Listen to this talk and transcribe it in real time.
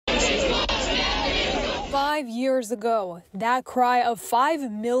5 years ago, that cry of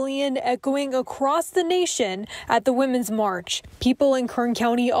 5 million echoing across the nation at the Women's March. People in Kern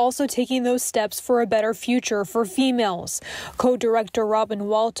County also taking those steps for a better future for females. Co-director Robin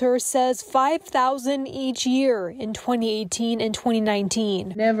Walter says 5,000 each year in 2018 and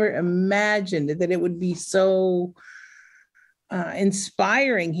 2019. Never imagined that it would be so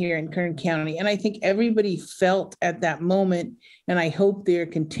inspiring here in Kern County. And I think everybody felt at that moment, and I hope they're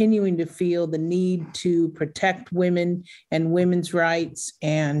continuing to feel the need to protect women and women's rights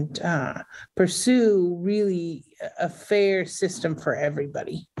and pursue really a fair system for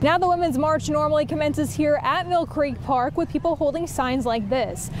everybody. Now the Women's March normally commences here at Mill Creek Park with people holding signs like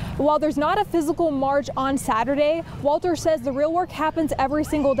this. But while there's not a physical march on Saturday, Walter says the real work happens every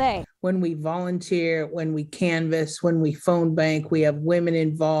single day. When we volunteer, when we canvass, when we phone bank, we have women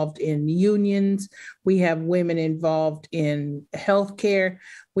involved in unions. We have women involved in healthcare.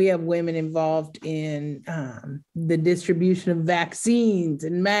 We have women involved in the distribution of vaccines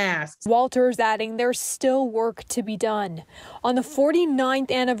and masks. Walter's adding there's still work to be done. On the 49th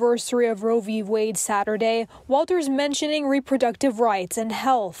anniversary of Roe v. Wade Saturday, Walter's mentioning reproductive rights and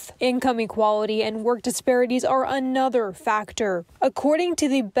health. Income equality and work disparities are another factor. According to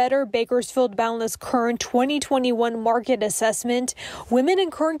the Better Bakersfield Boundless Kern 2021 market assessment, women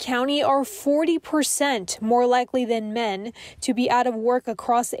in Kern County are 40% more likely than men to be out of work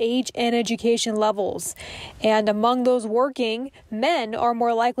across age and education levels. And among those working, men are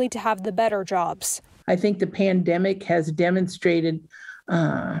more likely to have the better jobs. I think the pandemic has demonstrated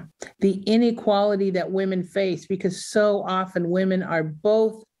the inequality that women face, because so often women are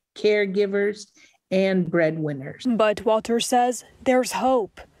both caregivers and breadwinners. But Walter says there's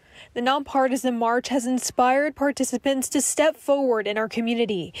hope. The nonpartisan march has inspired participants to step forward in our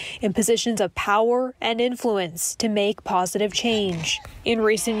community in positions of power and influence to make positive change. In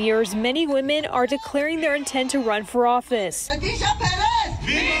recent years, many women are declaring their intent to run for office.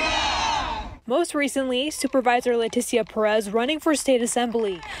 Most recently, Supervisor Leticia Perez running for state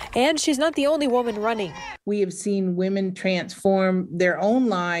assembly, and she's not the only woman running. We have seen women transform their own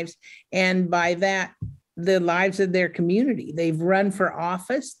lives, and by that, the lives of their community. They've run for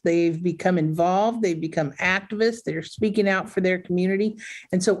office, they've become involved, they've become activists, they're speaking out for their community.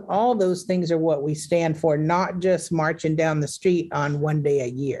 And so all those things are what we stand for, not just marching down the street on one day a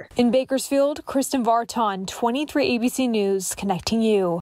year. In Bakersfield, Kristen Vartan, 23 ABC News, connecting you.